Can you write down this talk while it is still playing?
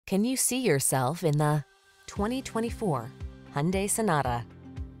Can you see yourself in the 2024 Hyundai Sonata?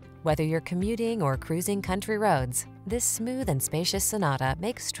 Whether you're commuting or cruising country roads, this smooth and spacious Sonata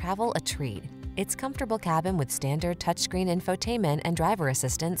makes travel a treat. Its comfortable cabin with standard touchscreen infotainment and driver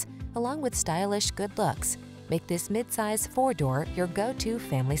assistance, along with stylish good looks, make this midsize four-door your go-to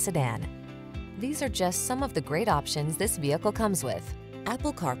family sedan. These are just some of the great options this vehicle comes with: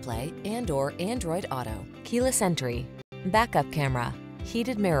 Apple CarPlay and/or Android Auto, keyless entry, backup camera,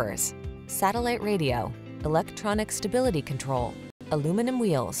 heated mirrors, satellite radio, electronic stability control, aluminum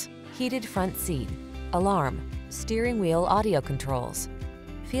wheels, heated front seat, alarm, steering wheel audio controls.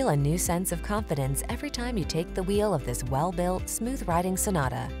 Feel a new sense of confidence every time you take the wheel of this well-built, smooth-riding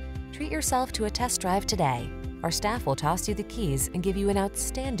Sonata. Treat yourself to a test drive today. Our staff will toss you the keys and give you an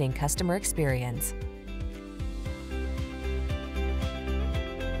outstanding customer experience.